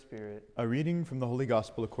Spirit. A reading from the Holy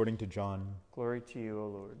Gospel according to John. Glory to you, O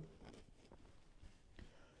Lord.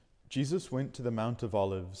 Jesus went to the Mount of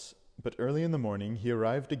Olives, but early in the morning he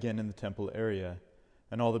arrived again in the temple area,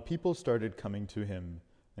 and all the people started coming to him,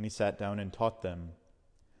 and he sat down and taught them.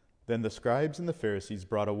 Then the scribes and the Pharisees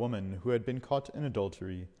brought a woman who had been caught in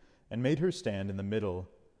adultery, and made her stand in the middle.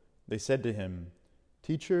 They said to him,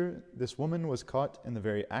 "Teacher, this woman was caught in the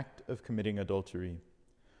very act of committing adultery.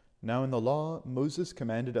 Now in the law, Moses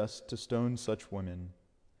commanded us to stone such women.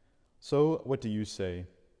 So what do you say?"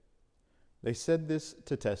 They said this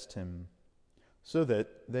to test him, so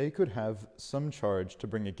that they could have some charge to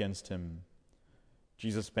bring against him.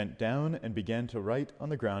 Jesus bent down and began to write on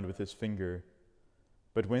the ground with his finger.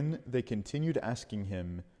 But when they continued asking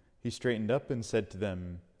him, he straightened up and said to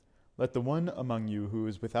them, "Let the one among you who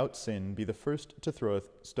is without sin be the first to throw a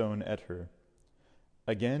stone at her."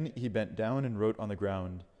 Again he bent down and wrote on the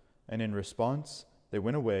ground, and in response they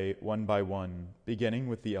went away one by one, beginning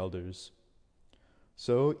with the elders.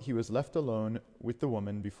 So he was left alone with the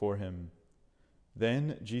woman before him.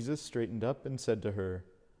 Then Jesus straightened up and said to her,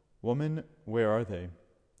 "Woman, where are they?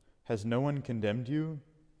 Has no one condemned you?"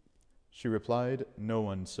 She replied, "No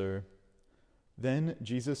one, sir." Then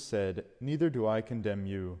Jesus said, "Neither do I condemn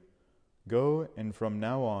you. Go, and from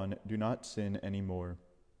now on do not sin any more."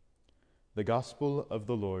 The Gospel of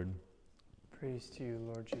the Lord. Praise to you,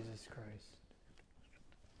 Lord Jesus Christ.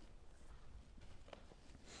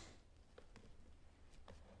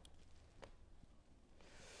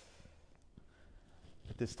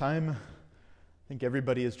 At this time, I think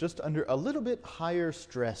everybody is just under a little bit higher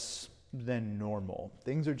stress than normal.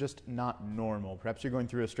 Things are just not normal. Perhaps you're going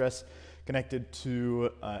through a stress connected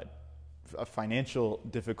to a financial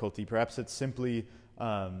difficulty. Perhaps it's simply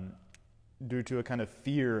due to a kind of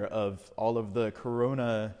fear of all of the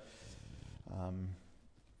corona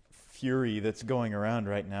fury that's going around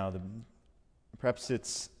right now. Perhaps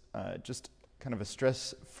it's just kind of a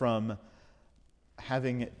stress from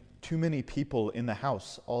having too many people in the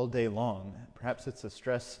house all day long. Perhaps it's a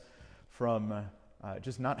stress from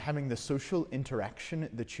just not having the social interaction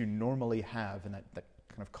that you normally have, and that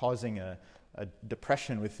kind of causing a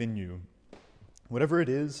depression within you. Whatever it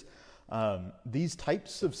is, these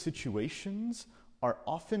types of situations are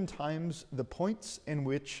oftentimes the points in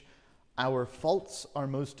which our faults are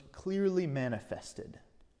most clearly manifested.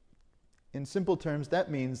 In simple terms,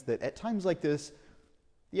 that means that at times like this,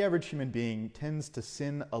 the average human being tends to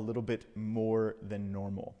sin a little bit more than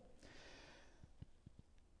normal.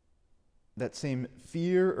 That same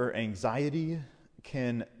fear or anxiety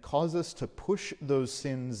can cause us to push those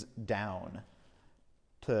sins down,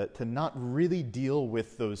 to not really deal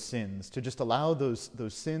with those sins, to just allow those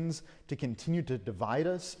sins to continue to divide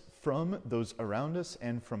us from those around us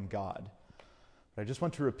and from God. But I just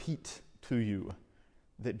want to repeat to you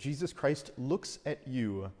that Jesus Christ looks at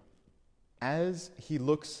you as he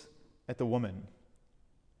looks at the woman.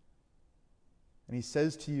 And he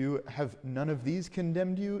says to you, "Have none of these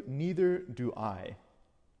condemned you? Neither do I."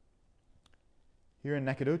 Here in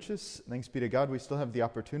Nacogdoches, thanks be to God, we still have the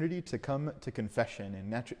opportunity to come to confession.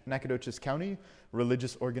 In Nacogdoches County,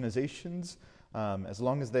 religious organizations, as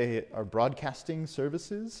long as they are broadcasting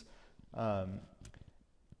services,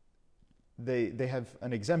 they have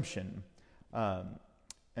an exemption.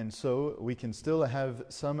 And so we can still have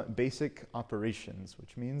some basic operations,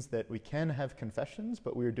 which means that we can have confessions,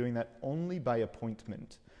 but we are doing that only by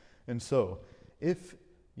appointment. And so, if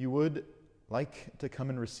you would like to come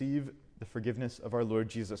and receive the forgiveness of our Lord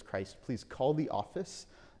Jesus Christ, please call the office.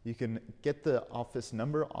 You can get the office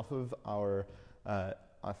number off of our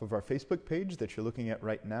Facebook page that you're looking at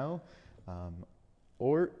right now,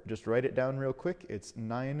 or just write it down real quick. It's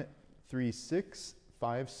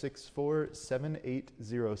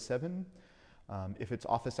 936-564-7807. If it's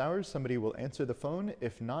office hours, somebody will answer the phone.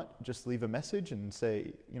 If not, just leave a message and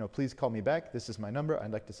say, please call me back. This is my number.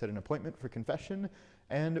 I'd like to set an appointment for confession.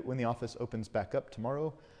 And when the office opens back up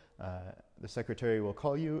tomorrow, the secretary will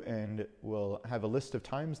call you and we'll have a list of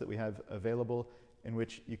times that we have available in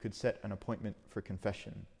which you could set an appointment for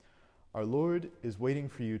confession. Our Lord is waiting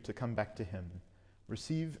for you to come back to him.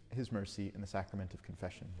 Receive his mercy in the sacrament of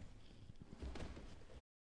confession.